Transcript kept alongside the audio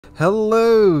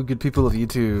Hello, good people of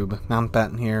YouTube.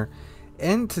 Mountbatten here,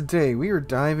 and today we are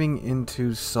diving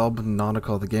into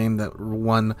Subnautica, the game that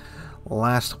won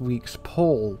last week's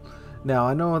poll. Now,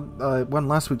 I know it won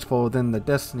last week's poll, then the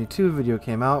Destiny 2 video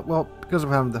came out. Well, because of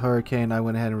having the hurricane, I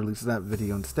went ahead and released that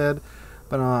video instead,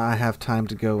 but I have time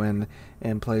to go in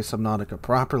and play Subnautica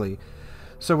properly.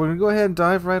 So we're going to go ahead and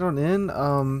dive right on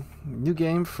in. New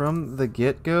game from the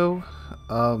get-go.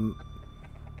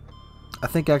 I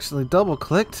think I accidentally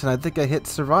double-clicked, and I think I hit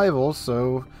survival,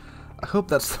 so I hope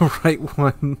that's the right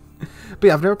one. But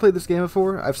yeah, I've never played this game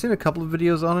before. I've seen a couple of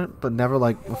videos on it, but never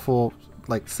like a full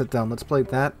sit-down let's play.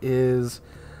 That is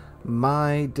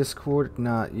my Discord,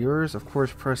 not yours. Of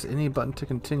course, press any button to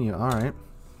continue. Alright.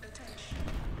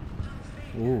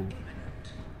 Ooh.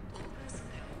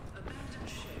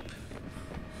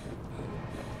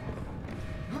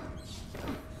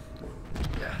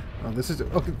 Oh, this is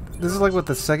okay. This is like what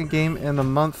the second game in the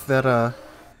month that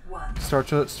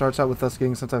starts out with us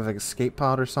getting some type of like escape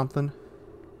pod or something.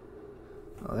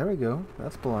 Oh, there we go.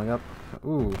 That's blowing up.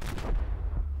 Ooh,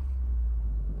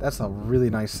 that's a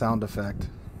really nice sound effect.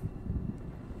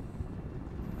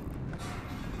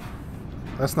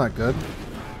 That's not good.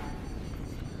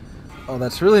 Oh,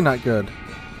 that's really not good.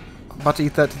 I'm about to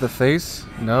eat that to the face.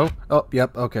 No. Oh,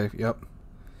 yep. Okay. Yep.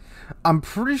 I'm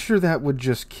pretty sure that would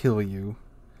just kill you.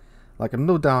 Like, I'm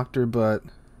no doctor, but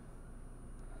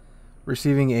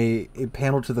receiving a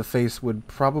panel to the face would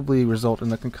probably result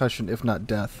in a concussion, if not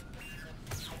death.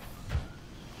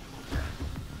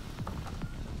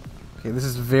 Okay, this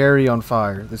is very on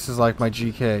fire. This is like my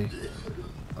GK.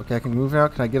 Okay, I can move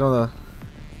out. Can I get on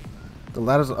the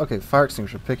ladders? Okay, fire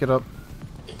extinguisher. Pick it up.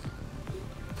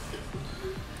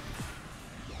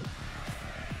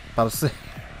 About to say.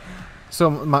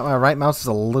 So my right mouse is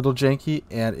a little janky,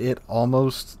 and it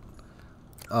almost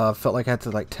felt like I had to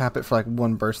like tap it for like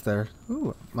one burst there.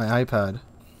 Ooh, my iPad.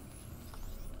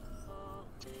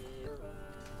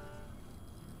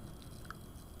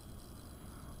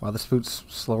 Wow, this boot's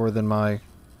slower than my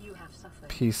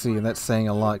PC, and that's saying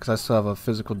a lot because I still have a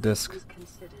physical disc.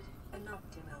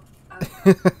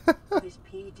 This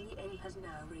PDA has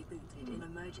now rebooted in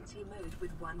emergency mode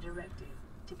with one directive: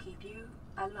 to keep you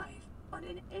alive on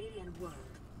an alien world.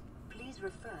 Please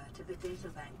refer to the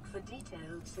databank for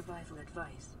detailed survival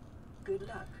advice. Good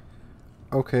luck.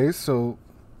 Okay, so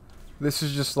this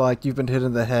is just like you've been hit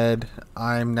in the head.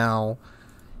 I'm now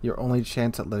your only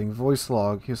chance at letting voice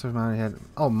log. Here's minor head.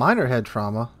 Oh, minor head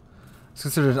trauma. It's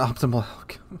considered an optimal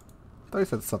outcome. I thought you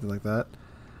said something like that.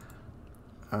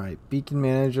 Alright, beacon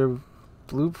manager,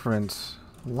 blueprints.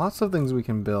 Lots of things we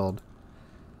can build.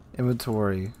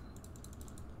 Inventory.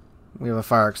 We have a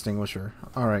fire extinguisher.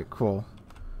 Alright, cool.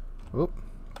 Oop.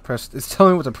 Press. It's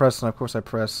telling me what to press, and of course I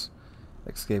press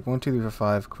escape. 1, 2, 3, 4,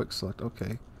 5. Quick select.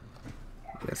 Okay.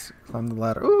 Yes. Climb the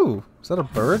ladder. Ooh! Is that a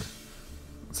bird?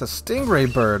 It's a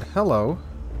stingray bird. Hello.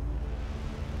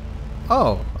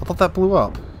 Oh, I thought that blew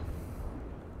up.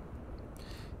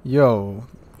 Yo,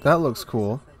 that looks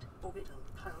cool. Orbital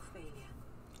hull failure.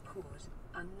 Cause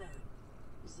unknown.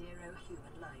 0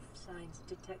 human life signs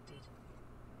detected.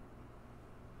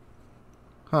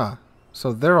 Huh.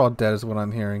 So they're all dead is what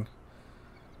I'm hearing.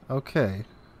 Okay.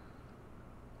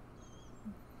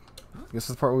 This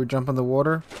is the part where we jump in the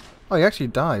water. Oh, he actually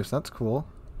dives. That's cool.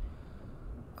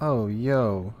 Oh,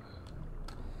 yo.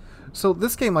 So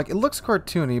this game, like, it looks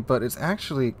cartoony, but it's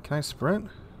actually... Can I sprint?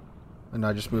 Oh, no,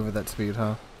 I just move at that speed,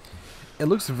 huh? It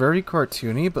looks very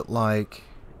cartoony, but, like,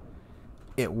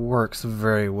 it works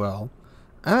very well.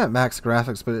 I'm at max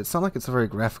graphics, but it's not like it's a very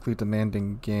graphically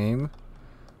demanding game.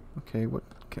 Okay, what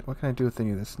can I do with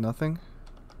any of this? Nothing?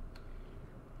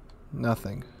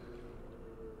 Nothing.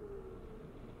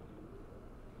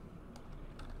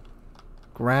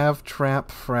 Grav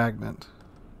trap fragment.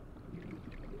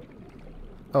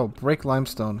 Oh, break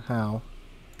limestone. How?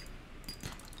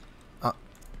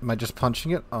 Am I just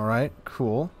punching it? Alright,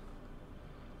 cool.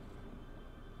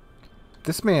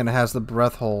 This man has the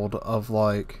breath hold of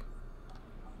like...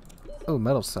 Oh,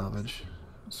 metal salvage.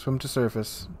 Swim to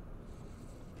surface.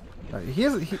 Right,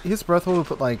 his breath hold will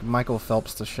put like Michael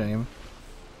Phelps to shame.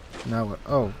 Now what?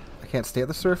 Oh, I can't stay at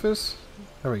the surface?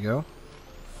 There we go.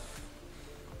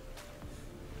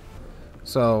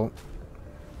 So,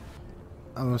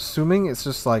 I'm assuming it's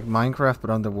just like Minecraft but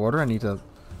underwater. I need to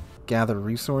gather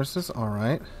resources.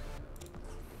 Alright.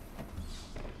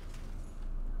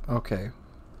 Okay.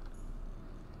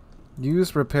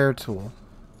 Use repair tool.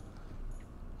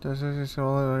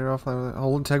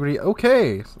 Hold integrity.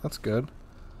 Okay, that's good.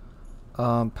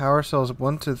 Power cells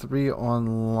 1 to 3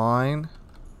 online.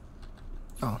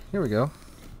 Oh, here we go.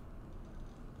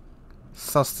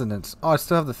 Sustenance. Oh, I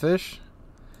still have the fish?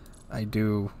 I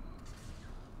do.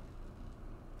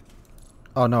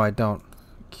 Oh no, I don't.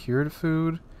 Cured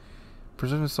food.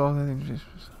 Preserved salt.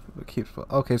 Keeps.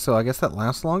 Okay, so I guess that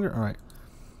lasts longer. All right.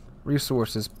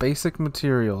 Resources. Basic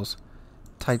materials.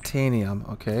 Titanium.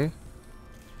 Okay.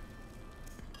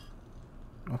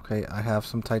 Okay, I have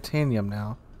some titanium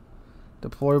now.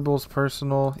 Deployables,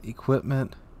 personal,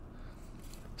 equipment.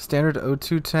 Standard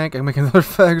O2 tank. I can make another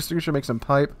fire extinguisher. Make some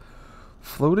pipe.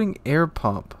 Floating air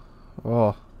pump.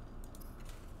 Oh.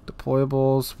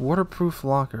 Deployables. Waterproof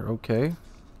locker. Okay.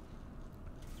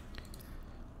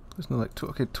 There's no like tool.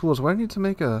 Okay, tools. What do I need to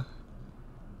make a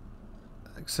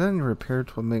extending repair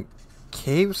tool? Make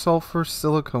cave sulfur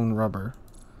silicone rubber.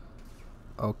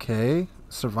 Okay.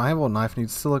 Survival knife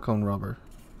needs silicone rubber.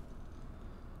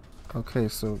 Okay,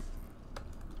 so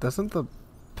doesn't the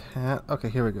pat? Okay,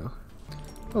 here we go.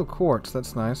 Oh, quartz.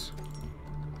 That's nice.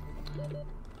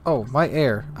 Oh, my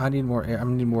air. I need more air. I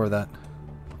need more of that.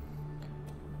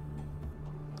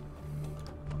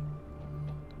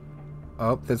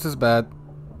 Oh, this is bad.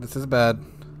 This is bad.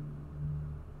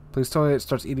 Please tell me it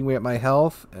starts eating away at my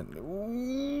health. And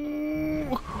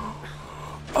ooh.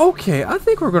 Okay, I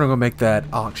think we're gonna go make that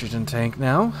oxygen tank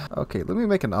now. Okay, let me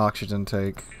make an oxygen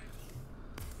tank.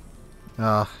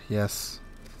 Ah, yes.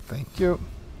 Thank you.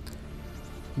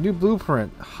 New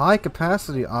blueprint. High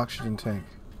capacity oxygen tank.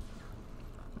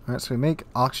 Alright, so we make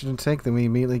oxygen tank, then we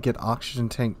immediately get oxygen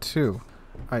tank 2.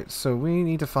 Alright, so we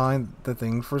need to find the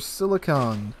thing for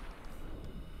silicon.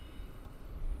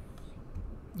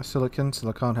 Silicon,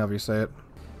 however you say it.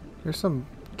 Here's some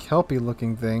kelpy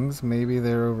looking things. Maybe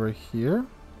they're over here.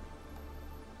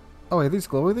 Oh, are these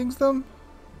glowy things then?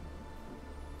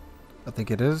 I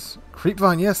think it is.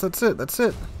 Creepvine, yes, that's it, that's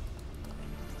it.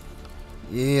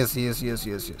 Yes, yes, yes,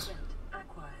 yes, yes.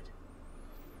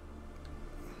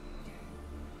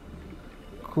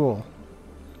 Cool.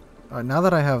 Alright, now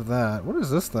that I have that, what is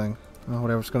this thing? Oh,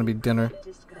 whatever, it's gonna be dinner.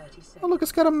 Oh, look,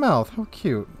 it's got a mouth. How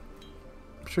cute.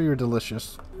 I'm sure you're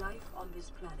delicious. Life on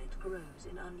this planet grows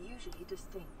in unusually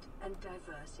distinct and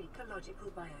diverse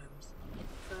ecological biomes.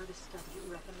 Further study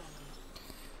recommended.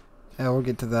 Yeah, we'll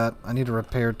get to that. I need a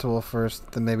repair tool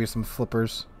first, then maybe some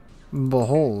flippers.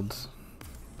 Behold,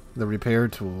 the repair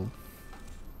tool.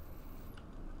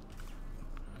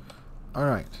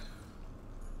 Alright.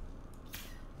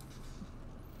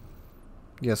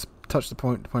 Yes, touch the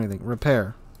pointy thing.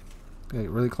 Repair. Okay,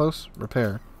 really close?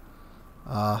 Repair.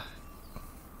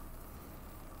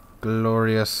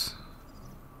 Glorious.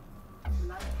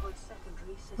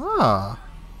 Ah.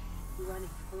 Running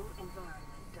full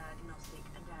environment diagnostic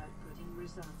and outputting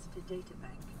results to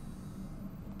databank.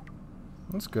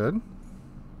 That's good.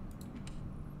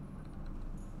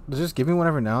 Does it just give me one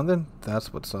every now and then?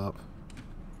 That's what's up.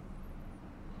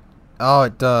 Oh,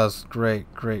 it does.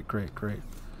 Great, great, great, great.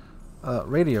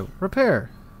 Radio.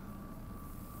 Repair.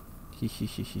 Hee hee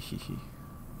hee hee hee hee.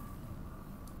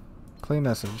 Clean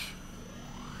message.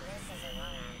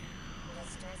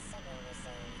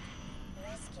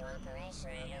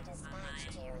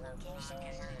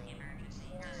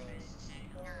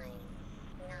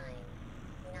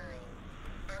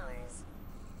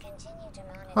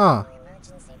 Huh.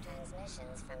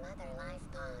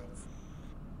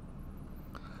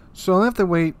 So I'll have to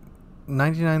wait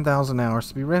 99,000 hours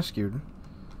to be rescued.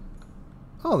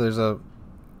 Oh, there's a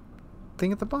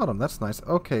thing at the bottom. That's nice.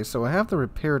 Okay, so I have the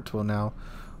repair tool now.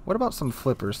 What about some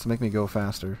flippers to make me go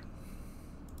faster?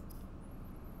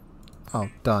 Oh,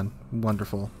 done.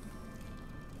 Wonderful.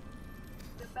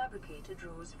 The fabricator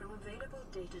draws from available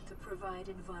data to provide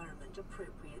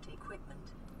environment-appropriate equipment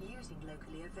using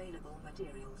locally available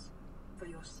materials. For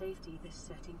your safety, this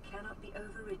setting cannot be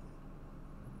overridden.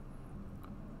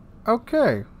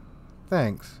 Okay.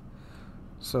 Thanks.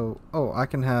 So, oh, I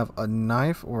can have a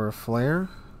knife or a flare.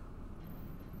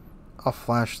 A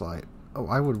flashlight. Oh,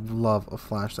 I would love a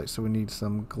flashlight. So we need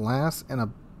some glass and a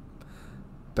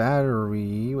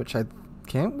battery, which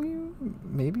can't we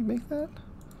maybe make that?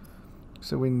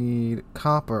 So we need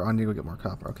copper. I need to go get more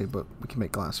copper. Okay, but we can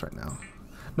make glass right now.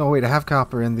 No, wait, I have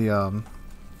copper in the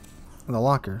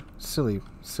locker. Silly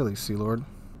Sea Lord.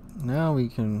 Now we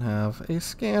can have a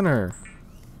scanner.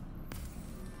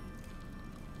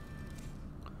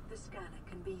 The scanner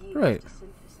can be used Right. to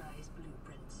synthesize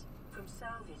blueprints from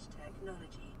salvage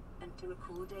technology and to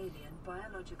record alien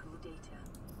biological data.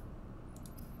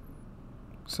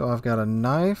 So I've got a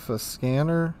knife, a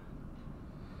scanner,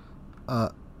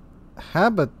 a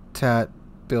habitat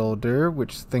builder,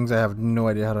 which things I have no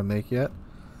idea how to make yet.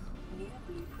 New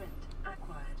blueprint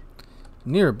acquired.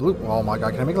 Near blue. Oh my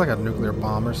god, can I make like a nuclear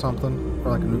bomb or something?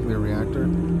 Or like a nuclear reactor?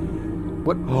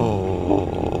 What?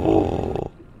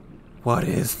 Oh. What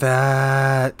is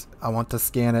that? I want to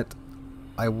scan it.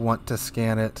 I want to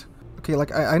scan it. Okay,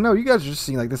 like, I know you guys are just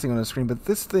seeing, like, this thing on the screen, but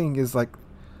this thing is, like...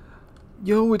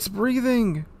 Yo, it's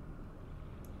breathing!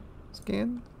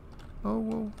 Scan? Oh,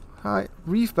 whoa. Hi.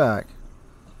 Reef back.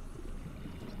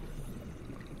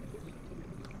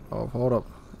 Oh, hold up.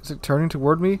 Is it turning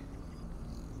toward me?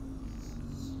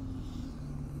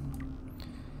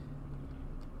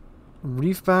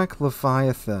 Reefback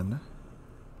Leviathan.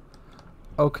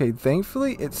 Okay,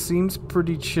 thankfully it seems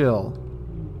pretty chill.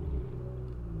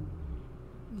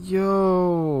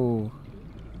 Yo.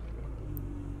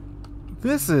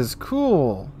 This is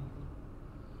cool.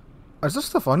 Is this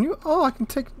stuff on you? Oh, I can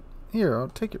take... Here, I'll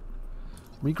take it.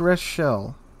 Regress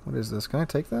shell. What is this? Can I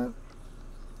take that?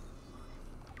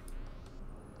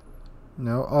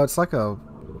 No. Oh, it's like a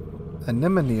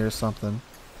anemone or something.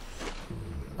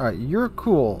 Alright, you're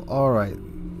cool. Alright.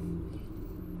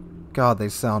 God, they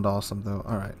sound awesome, though.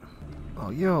 Alright. Oh,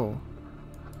 yo.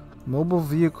 Mobile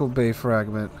vehicle bay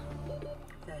fragment.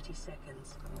 30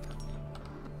 seconds.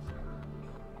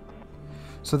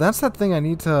 So that's that thing I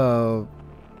need to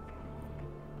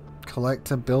collect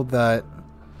to build that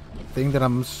thing that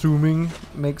I'm assuming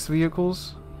makes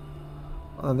vehicles.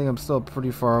 I think I'm still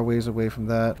pretty far ways away from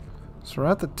that. So we're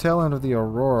at the tail end of the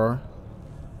Aurora,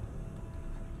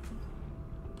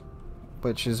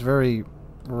 which is very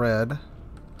red.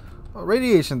 Oh,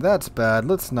 radiation, that's bad.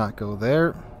 Let's not go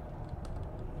there.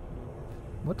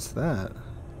 What's that?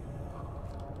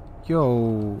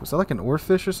 Yo, is that like an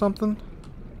oarfish or something?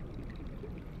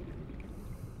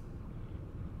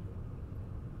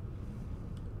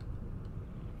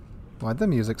 Why'd the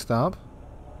music stop?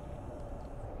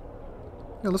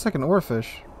 It looks like an oarfish.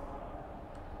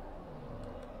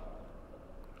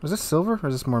 Is this silver or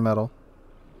is this more metal?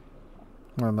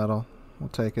 More metal. We'll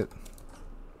take it.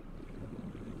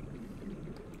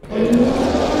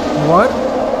 What?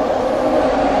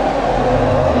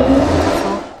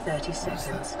 30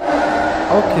 seconds.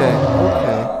 Okay,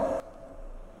 okay.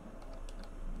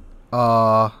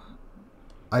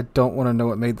 I don't want to know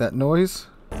what made that noise.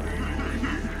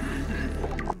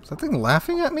 Is that thing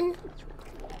laughing at me?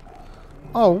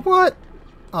 Oh, what?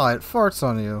 Oh, it farts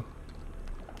on you.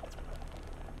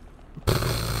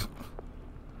 Of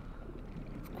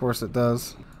course it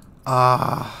does.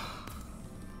 Ah.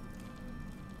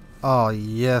 Oh,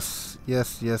 yes.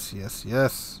 Yes, yes, yes,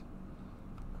 yes.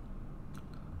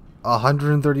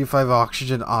 135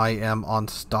 oxygen. I am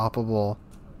unstoppable.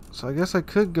 So I guess I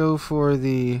could go for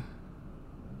the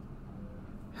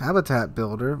habitat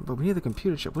builder, but we need the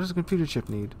computer chip. What does the computer chip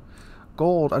need?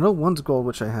 Gold. I know one's gold,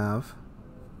 which I have.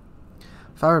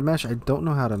 Fiber mesh, I don't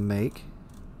know how to make.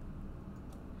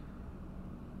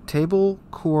 Table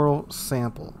coral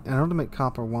sample. And I don't know how to make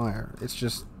copper wire. It's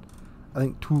just, I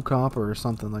think, 2 copper or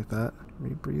something like that.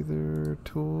 Rebreather,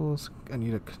 tools. I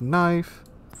need a knife.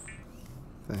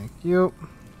 Thank you.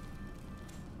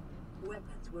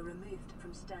 Weapons were removed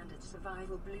from standard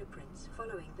survival blueprints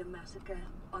following the massacre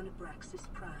on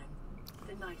Abraxas Prime.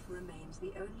 The knife remains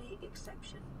the only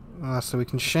exception. So we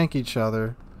can shank each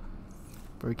other,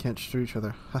 but we can't shoot each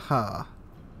other. Haha.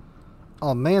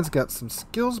 Oh, man's got some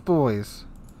skills, boys.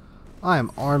 I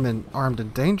am armed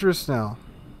and dangerous now.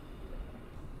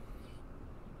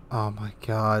 Oh my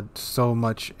god, so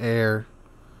much air.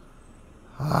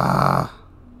 Ah.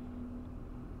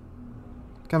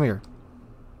 Come here.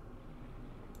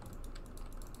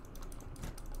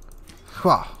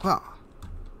 Wow, wow.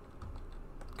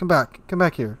 Come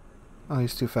back here. Oh,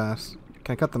 he's too fast.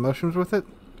 Can I cut the mushrooms with it?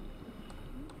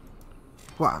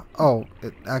 Wow. Oh,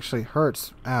 it actually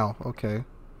hurts. Ow, okay.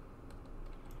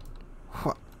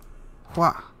 What?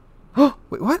 Wow. Oh,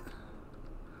 wait, what?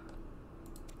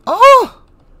 Oh!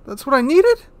 That's what I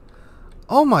needed?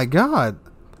 Oh my god.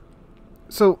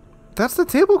 So, that's the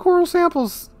table coral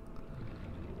samples.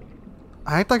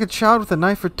 I act like a child with a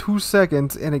knife for 2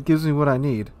 seconds and it gives me what I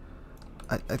need.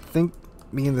 I think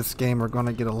me and this game are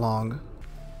gonna get along.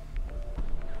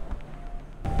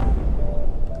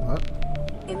 What?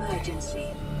 Emergency.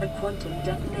 A quantum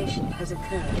detonation has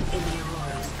occurred in the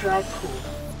Aurora's drive core.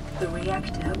 The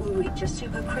reactor will reach a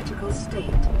supercritical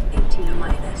state in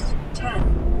T-minus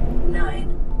 10,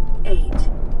 9, 8,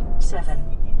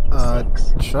 7,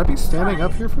 6. Should I be standing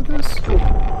 5, up here for this? 4,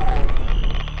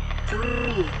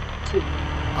 3, 2.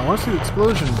 I want to see the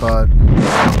explosion, but...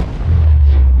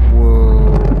 Whoa.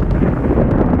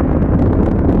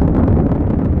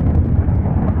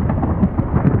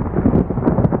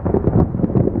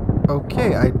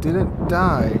 Okay, I didn't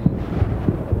die.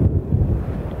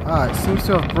 Ah, it seems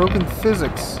to have broken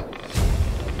physics.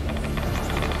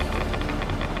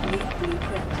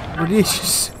 Radiation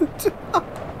suit.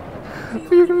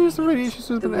 your You're gonna use the convenience, radiation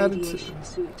suit the been added to. radiation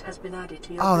suit has been added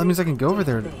to your Oh, that means I can go over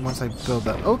there database. once I build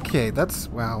that. Okay, that's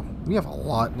wow. We have a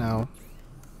lot now.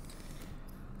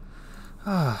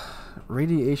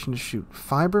 Radiation chute,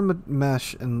 fiber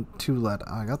mesh, and 2 lead.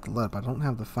 I got the lead, but I don't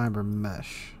have the fiber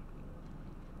mesh.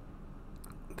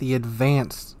 The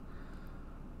advanced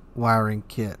wiring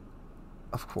kit,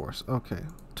 of course. Okay,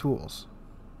 tools.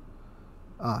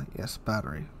 Ah, yes,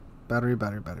 battery. Battery.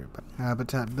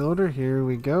 Habitat builder, here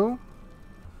we go.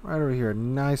 Right over here,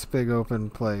 nice big open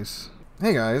place.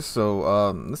 Hey guys,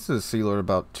 so this is Sealord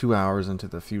about 2 hours into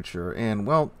the future, and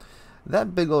well,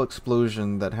 that big ol'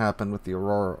 explosion that happened with the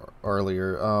Aurora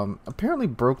earlier apparently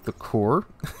broke the core,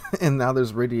 and now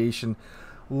there's radiation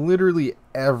literally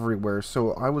everywhere.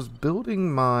 So I was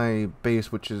building my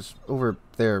base, which is over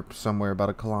there somewhere about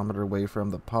 1 kilometer away from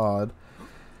the pod,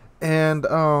 and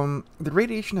the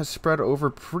radiation has spread over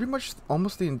pretty much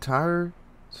almost the entire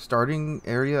starting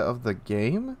area of the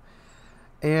game.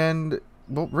 And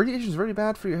well, radiation is very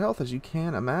bad for your health, as you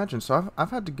can imagine. So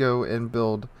I've had to go and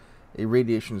build a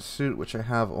radiation suit, which I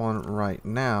have on right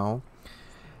now.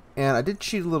 And I did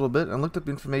cheat a little bit and looked up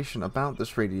information about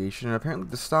this radiation, and apparently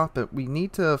to stop it, we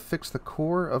need to fix the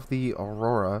core of the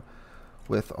Aurora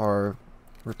with our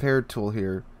repair tool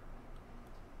here.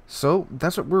 So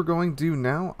that's what we're going to do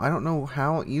now. I don't know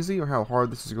how easy or how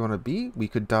hard this is going to be. We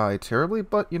could die terribly,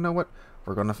 but you know what?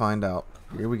 We're going to find out.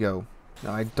 Here we go.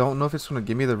 Now, I don't know if it's going to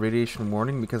give me the radiation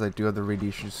warning because I do have the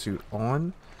radiation suit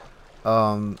on.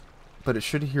 But it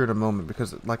should here in a moment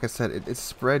because, like I said, it's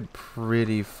spread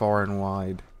pretty far and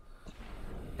wide.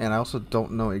 And I also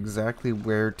don't know exactly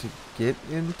where to get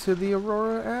into the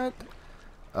Aurora at.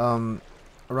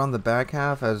 Around the back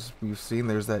half, as we've seen,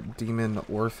 there's that demon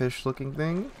oarfish looking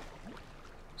thing.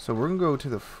 So we're going to go to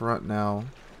the front now.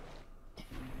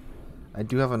 I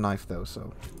do have a knife though,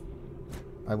 so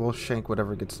I will shank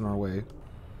whatever gets in our way.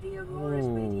 The Aurora's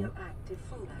radioactive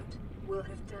fallout will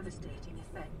have devastating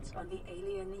effects on the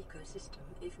alien ecosystem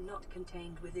if not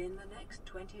contained within the next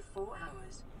 24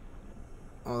 hours.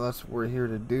 Oh, that's what we're here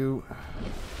to do.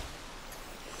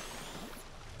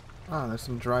 Ah, there's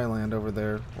some dry land over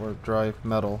there, or dry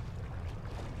metal.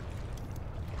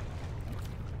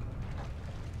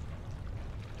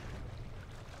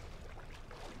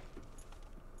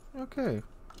 Okay.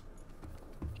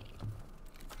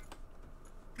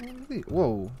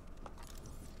 Whoa.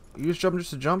 You just jumped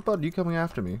just to jump, bud? You coming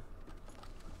after me?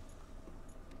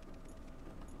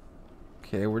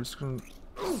 Okay, we're just gonna...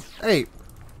 Hey!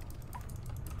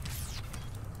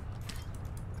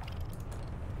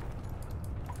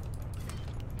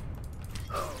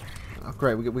 Oh,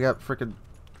 great, we got frickin'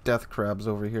 death crabs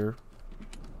over here.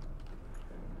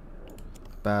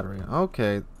 Battery.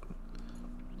 Okay.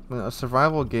 When a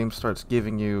survival game starts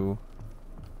giving you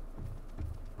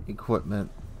equipment,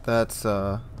 that's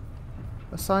a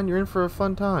sign you're in for a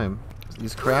fun time.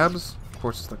 These crabs? Of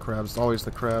course it's the crabs. It's always the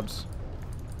crabs.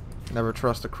 Never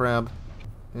trust a crab.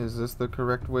 Is this the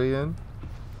correct way in?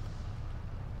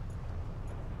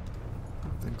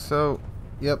 I think so.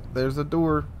 Yep, there's the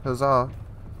door. Huzzah.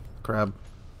 Crab.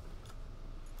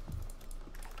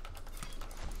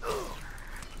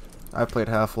 I played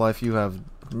Half-Life. You have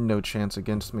no chance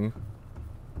against me.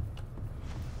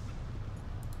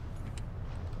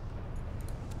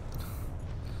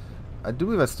 I do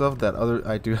believe I still have that other...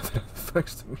 I do have that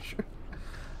effects to be sure.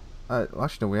 Well,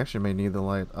 actually, no, we actually may need the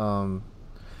light.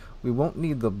 We won't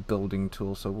need the building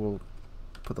tool, so we'll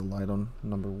put the light on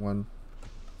number 1.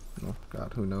 Oh,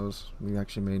 God, who knows? We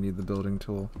actually may need the building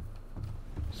tool.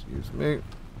 Excuse me.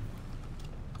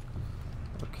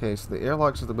 Okay, so the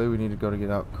airlocks are the way we need to go to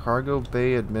get out. Cargo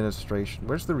Bay Administration.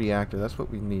 Where's the reactor? That's what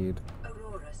we need.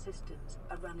 Aurora systems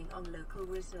are running on local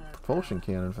reserve. Propulsion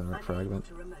cannon fragment.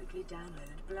 To remotely download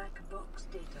black box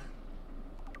data.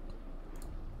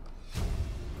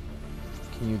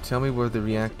 Can you tell me where the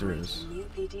reactor is? New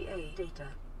PDA data.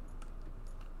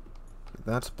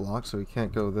 That's blocked, so we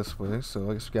can't go this way. So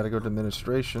I guess we gotta go to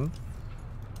administration.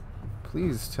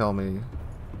 Please tell me.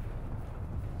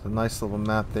 There's a nice little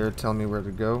map there. Tell me where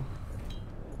to go.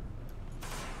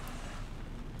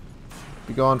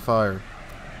 Be gone, fire.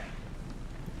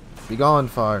 Be gone,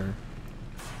 fire.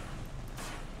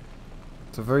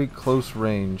 It's a very close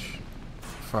range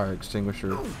fire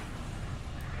extinguisher.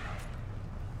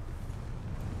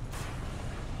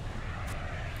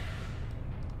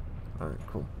 Alright,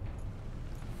 cool.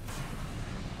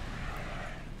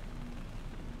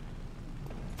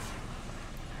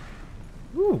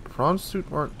 Ooh, Prawn Suit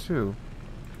Mark II.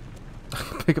 I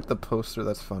can pick up the poster,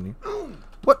 that's funny.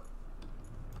 What?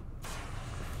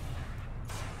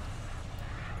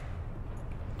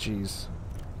 Jeez.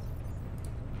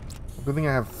 Good thing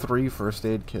I have 3 first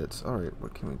aid kits. Alright,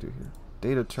 what can we do here?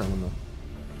 Data terminal.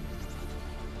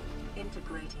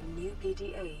 Integrating new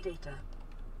PDA data.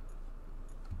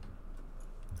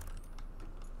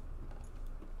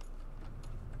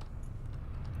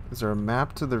 Is there a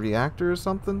map to the reactor or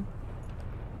something?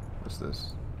 What's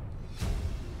this?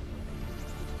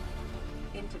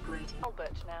 Integrating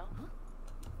Albert now.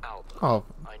 Albert, Oh,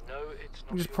 I know it's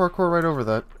not you just your parkour right over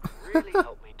that. fault, but really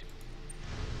help me do.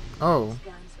 Oh,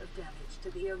 Scans of damage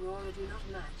to the Aurora do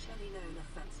not match any known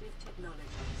offensive technologies.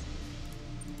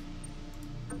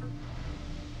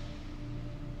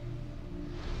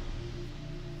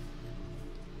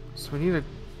 so we need a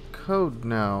code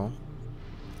now.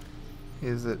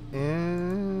 Is it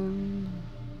in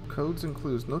codes and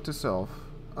clues? Note to self.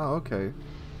 Oh, okay.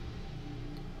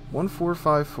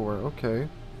 1454. Okay.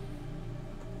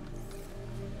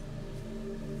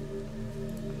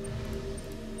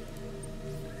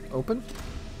 Open.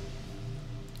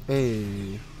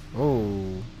 Hey.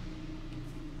 Oh.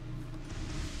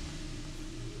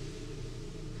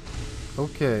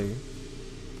 Okay.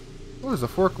 Oh, there's a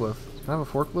forklift. Can I have a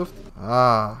forklift?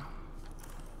 Ah.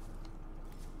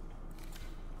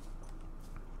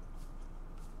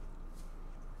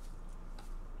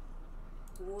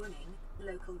 Warning,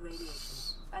 local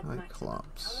radiation at maximum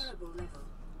Cyclops. tolerable level.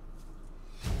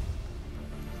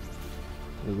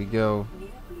 Here we go. New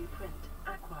blueprint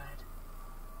acquired.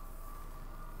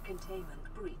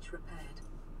 Containment breach repaired.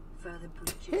 Further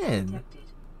breaches 10? detected.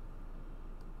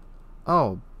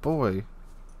 Oh, boy.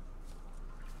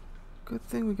 Good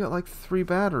thing we got like 3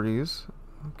 batteries.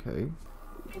 Okay.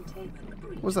 Containment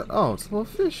breach What's that? Oh, it's a little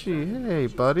fishy. Hey,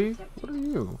 buddy. What are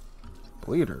you?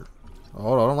 Bleeder.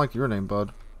 Oh, I don't like your name,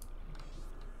 bud.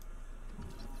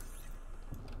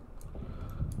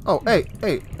 Oh, hey,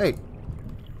 hey, hey.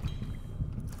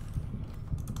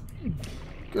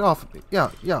 Get off of me.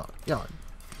 Yeah, yeah, yeah.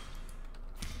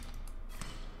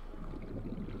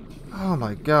 Oh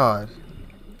my god.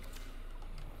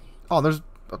 Oh, there's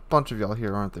a bunch of y'all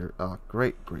here, aren't there? Oh,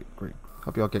 great, great, great.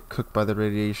 Hope y'all get cooked by the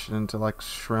radiation into like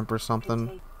shrimp or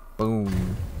something.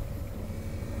 Boom.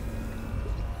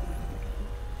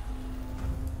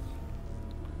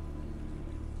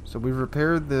 So we've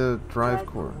repaired the drive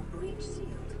core. breach sealed.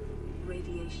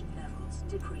 Radiation levels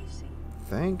decreasing.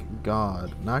 Thank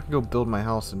God. Now I can go build my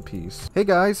house in peace. Hey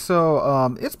guys,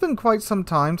 so it's been quite some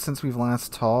time since we've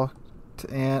last talked,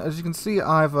 and as you can see,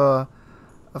 I've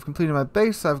completed my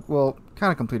base. I've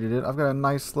kind of completed it. I've got a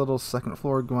nice little second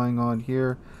floor going on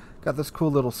here. Got this cool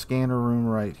little scanner room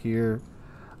right here.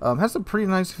 Has a pretty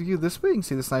nice view this way. You can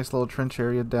see this nice little trench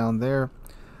area down there.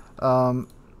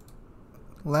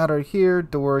 Ladder here,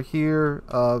 door here,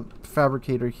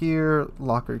 fabricator here,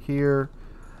 locker here.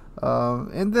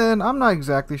 And then I'm not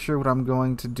exactly sure what I'm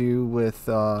going to do with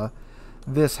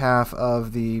this half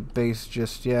of the base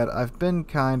just yet. I've been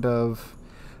kind of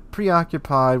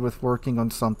preoccupied with working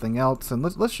on something else, and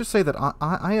let's just say that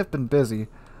I have been busy.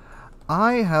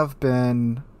 I have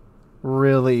been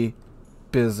really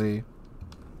busy.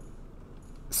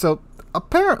 So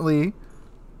apparently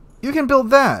you can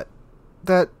build that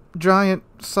giant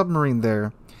submarine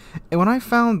there. And when I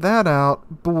found that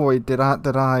out, boy, did I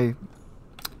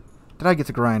get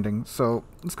to grinding. So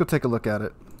let's go take a look at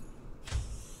it.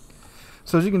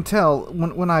 So as you can tell,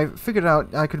 when I figured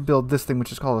out I could build this thing,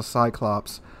 which is called a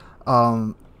Cyclops,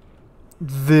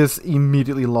 this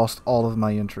immediately lost all of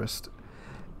my interest.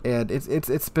 And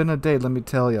it's been a day, let me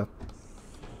tell you.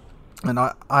 And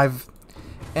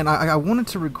I wanted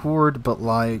to record, but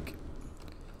like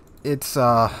it's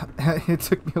it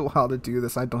took me a while to do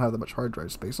this. I don't have that much hard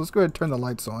drive space. Let's go ahead and turn the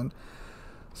lights on.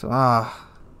 So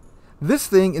this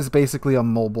thing is basically a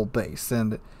mobile base,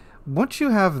 and once you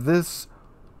have this,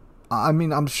 I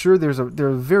mean, I'm sure there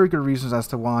are very good reasons as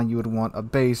to why you would want a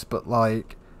base, but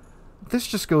like this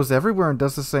just goes everywhere and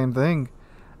does the same thing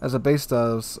as a base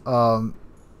does.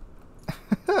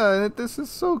 This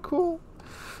is so cool.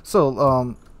 So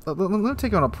let me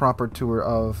take you on a proper tour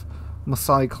of my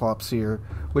Cyclops here,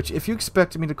 which if you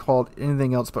expected me to call it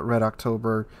anything else but Red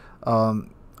October,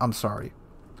 I'm sorry.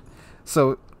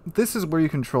 So this is where you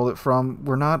control it from.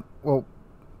 We're not, well,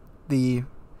 the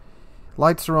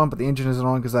lights are on, but the engine isn't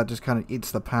on because that just kind of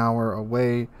eats the power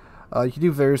away. You can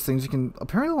do various things. You can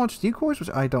apparently launch decoys,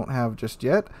 which I don't have just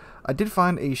yet. I did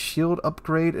find a shield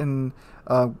upgrade and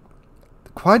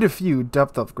quite a few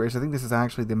depth upgrades. I think this is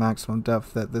actually the maximum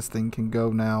depth that this thing can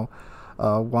go now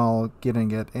while getting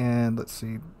it. And let's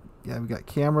see. Yeah, we got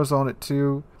cameras on it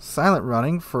too. Silent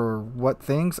running for what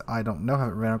things? I don't know.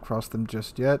 Haven't ran across them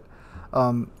just yet.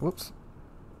 Whoops.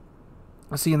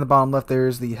 I see in the bottom left there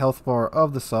is the health bar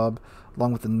of the sub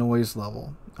along with the noise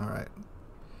level. Alright.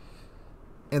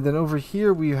 And then over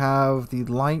here we have the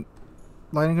lighting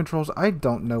controls. I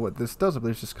don't know what this does, but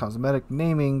it's just cosmetic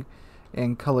naming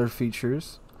and color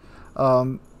features.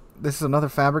 This is another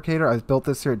fabricator. I built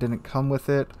this here. It didn't come with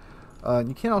it.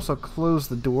 You can also close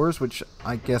the doors, which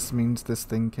I guess means this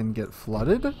thing can get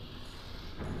flooded.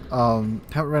 Haven't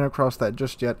ran across that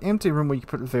just yet. Empty room where you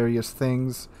can put various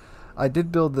things. I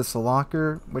did build this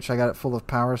locker, which I got it full of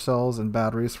power cells and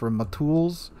batteries for my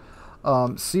tools.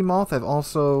 Sea moth, I've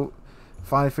also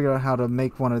finally figured out how to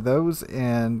make one of those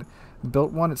and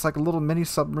built one. It's like a little mini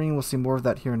submarine. We'll see more of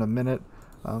that here in a minute.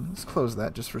 Let's close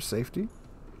that just for safety.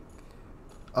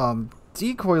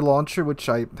 Decoy launcher, which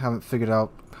I haven't figured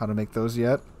out how to make those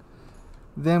yet.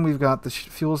 Then we've got the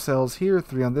fuel cells here,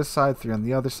 3 on this side, 3 on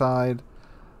the other side.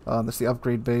 That's the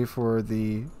upgrade bay for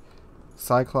the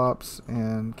Cyclops.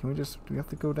 And can we just, do we have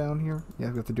to go down here? Yeah,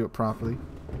 we have to do it properly.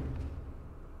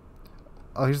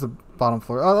 Oh, here's the bottom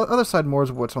floor. Other side more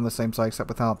is what's on the same side, except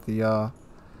without the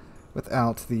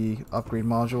upgrade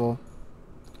module.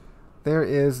 There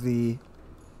is the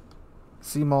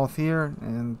sea moth here,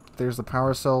 and there's the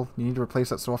power cell. You need to replace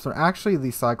that so often. Actually,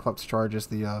 the Cyclops charges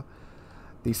the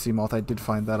sea moth. I did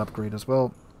find that upgrade as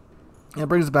well. And it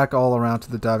brings us back all around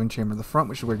to the diving chamber in the front,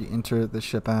 which is where you enter the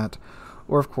ship at.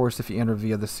 Or, of course, if you enter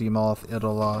via the sea moth,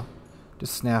 it'll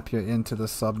just snap you into the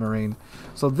submarine.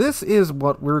 So this is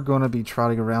what we're going to be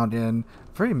trotting around in.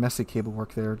 Very messy cable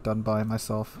work there, done by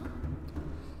myself.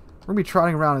 We're going to be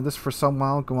trotting around in this for some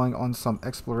while, going on some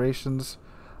explorations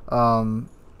and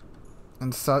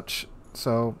such.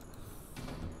 So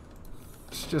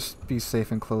let's just be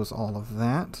safe and close all of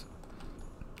that.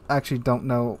 I actually don't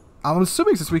know. I'm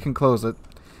assuming since we can close it,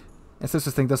 and since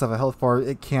this thing does have a health bar,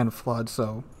 it can flood,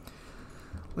 so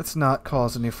let's not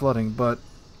cause any flooding. But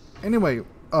anyway,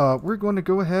 we're going to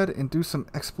go ahead and do some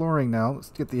exploring now.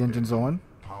 Let's get the engines on.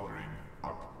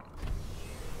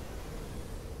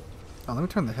 Oh, let me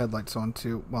turn the headlights on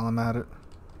too while I'm at it.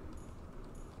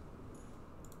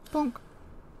 Bonk.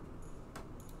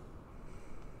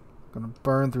 Gonna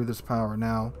burn through this power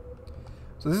now.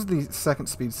 So this is the second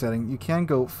speed setting. You can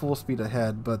go full speed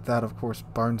ahead, but that of course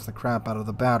burns the crap out of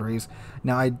the batteries.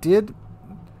 Now I did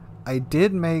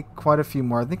make quite a few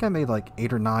more. I think I made like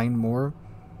 8 or 9 more.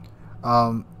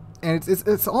 And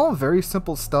it's all very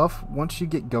simple stuff. Once you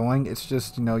get going, it's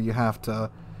just, you know, you have to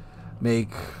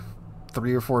make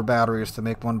 3 or 4 batteries to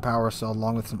make one power cell,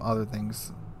 along with some other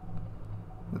things.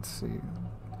 Let's see.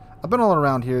 I've been all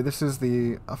around here. This is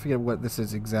the, I forget what this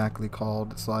is exactly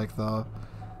called. It's like the,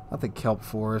 not the kelp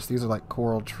forest. These are like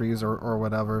coral trees or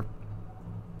whatever.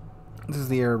 This is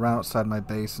the area around outside my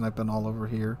base, and I've been all over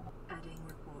here. Adding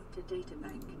report to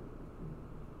databank.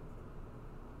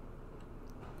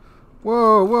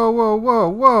 Whoa, whoa, whoa, whoa,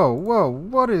 whoa, whoa.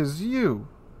 What is you?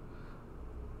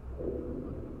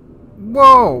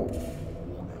 Whoa!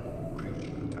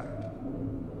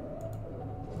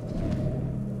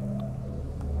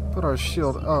 Put our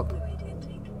shield up.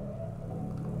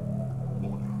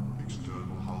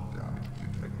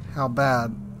 How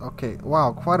bad? Okay,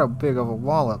 wow, quite a big of a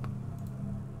wallop.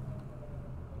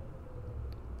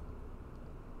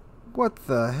 What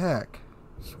the heck?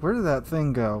 Where did that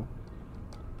thing go?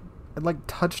 It like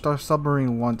touched our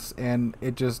submarine once and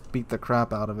it just beat the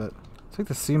crap out of it. Let's take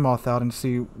the sea moth out and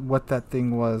see what that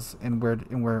thing was and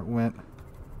where it went.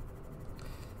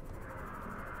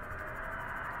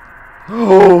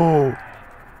 Oh!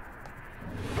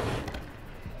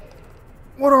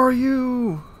 What are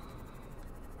you?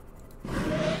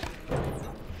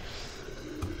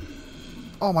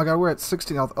 Oh my god, we're at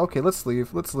 16 health. Okay, let's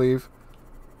leave. Let's leave.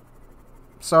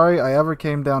 Sorry I ever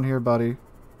came down here, buddy.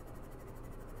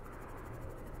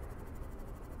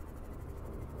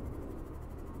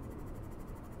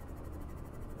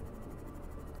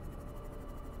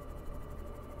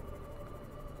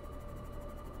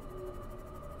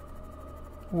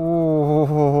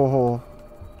 Oh.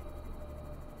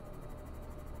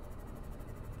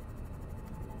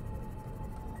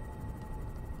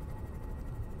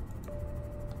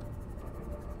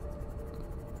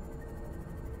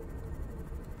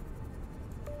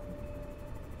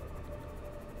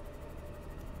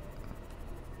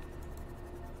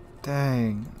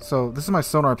 Dang. So this is my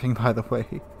sonar ping, by the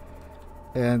way.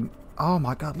 And oh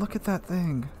my god, look at that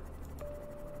thing.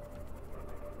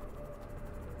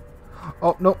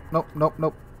 Oh, nope, nope, nope,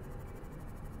 nope.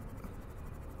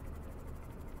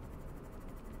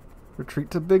 Retreat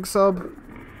to big sub.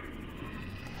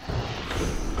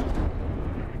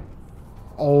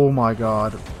 Oh my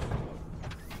god.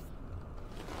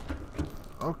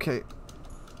 Okay.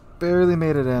 Barely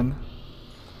made it in.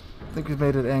 I think we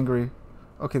made it angry.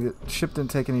 Okay, the ship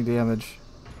didn't take any damage.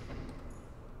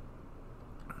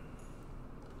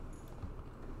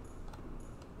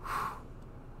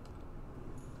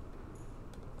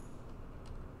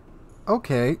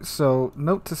 Okay, so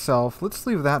note to self, let's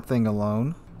leave that thing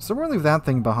alone. So we're gonna leave that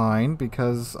thing behind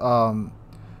because, I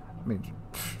mean,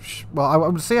 well, I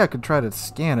would say I could try to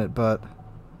scan it, but...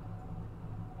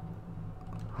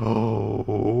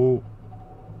 Oh...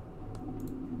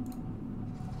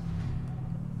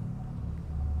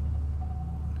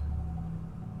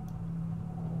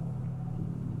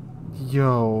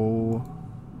 Yo...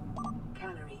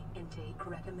 Calorie intake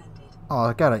recommended. Oh,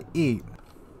 I gotta eat.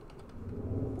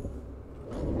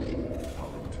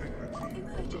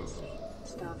 Emergency.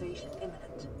 Starvation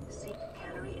imminent. Seek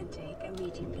calorie intake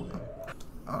immediately.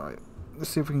 Alright, let's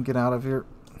see if we can get out of here.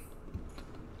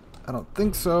 I don't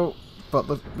think so, but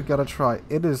we gotta try.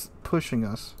 It is pushing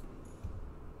us.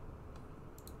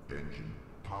 Engine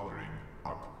powering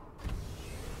up.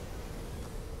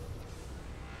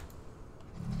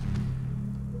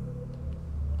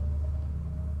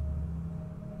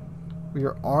 We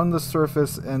are on the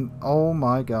surface and oh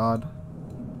my god.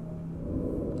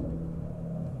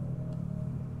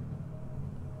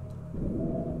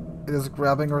 It is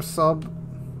grabbing our sub.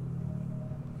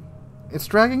 It's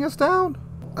dragging us down.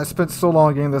 I spent so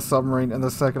long getting this submarine, and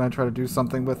the second I try to do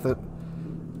something with it,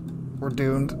 we're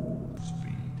doomed.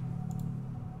 Speed.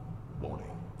 Warning.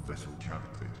 Vessel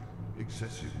calculated.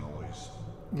 Excessive noise.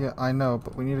 Yeah, I know,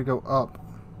 but we need to go up.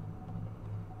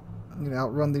 I need to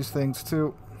outrun these things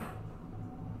too.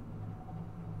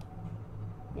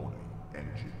 Warning.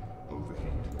 Engine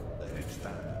overheat. Ahead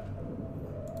standard.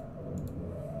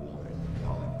 Warning.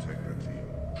 Hull integrity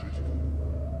critical.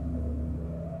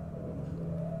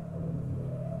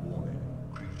 Warning.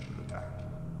 Creature attack.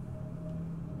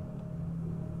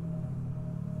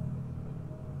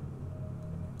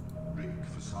 Rig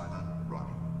for silent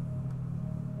running.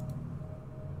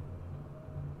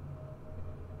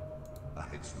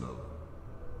 Ahead slow.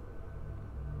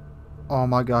 Oh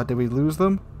my god, did we lose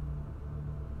them?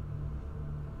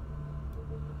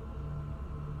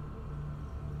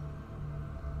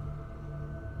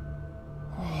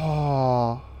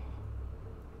 Oh.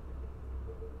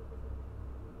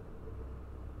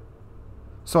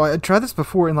 So I tried this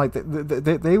before and like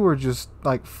they were just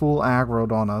like full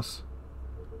aggroed on us.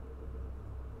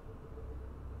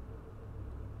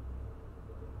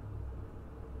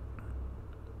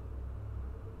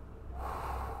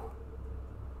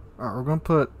 Alright, we're gonna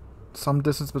put some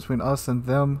distance between us and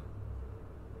them,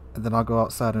 and then I'll go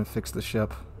outside and fix the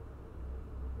ship.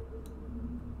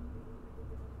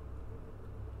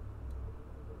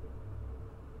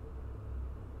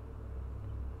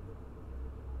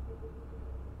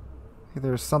 Hey,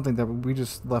 there's something that we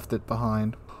just left it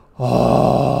behind.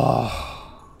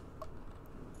 Oh,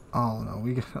 oh no,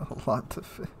 we got a lot to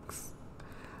fix.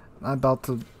 I'm about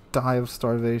to die of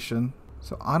starvation.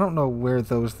 So I don't know where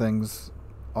those things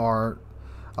are.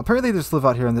 Apparently they just live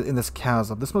out here in this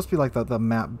chasm. This must be like the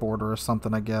map border or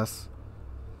something, I guess.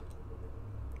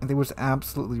 And they would just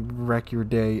absolutely wreck your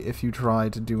day if you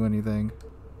tried to do anything.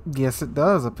 Yes, it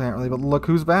does, apparently, but look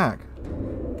who's back.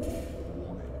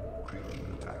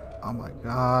 Oh my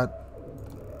god.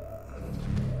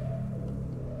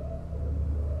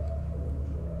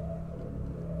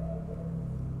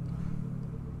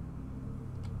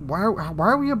 Why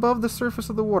are we above the surface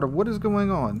of the water? What is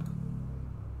going on?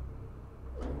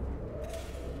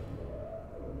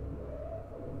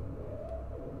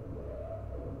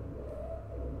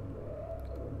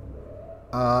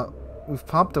 We've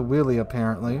popped a wheelie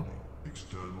apparently.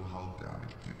 External hull damage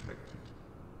detected.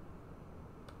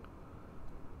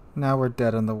 Now we're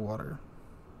dead in the water.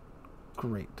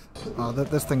 Great. Oh,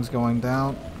 this thing's going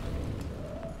down.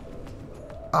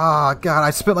 Ah, God,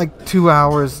 I spent like 2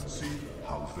 hours. See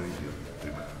hull failure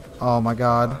imminent. Oh my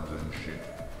God. Abandon ship.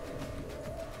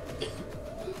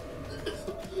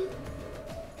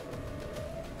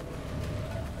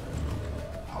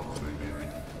 Hull failure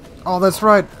imminent. Oh, that's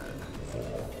right.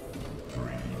 4,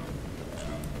 3,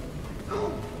 2,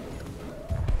 1.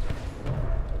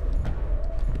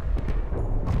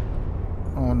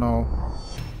 Oh no.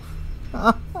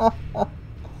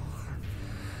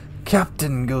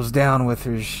 Captain goes down with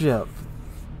her ship.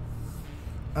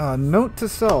 Note to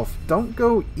self, don't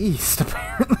go east,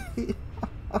 apparently.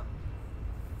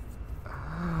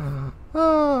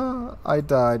 I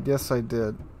died. Yes, I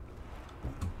did.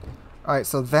 Alright,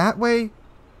 so that way,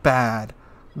 bad.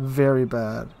 Very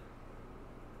bad.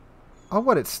 Oh,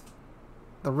 what? It's...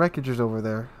 the wreckage is over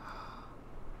there.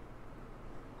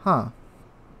 Huh.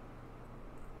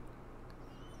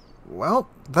 Well,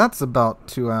 that's about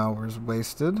 2 hours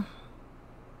wasted.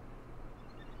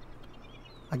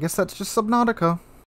 I guess that's just Subnautica.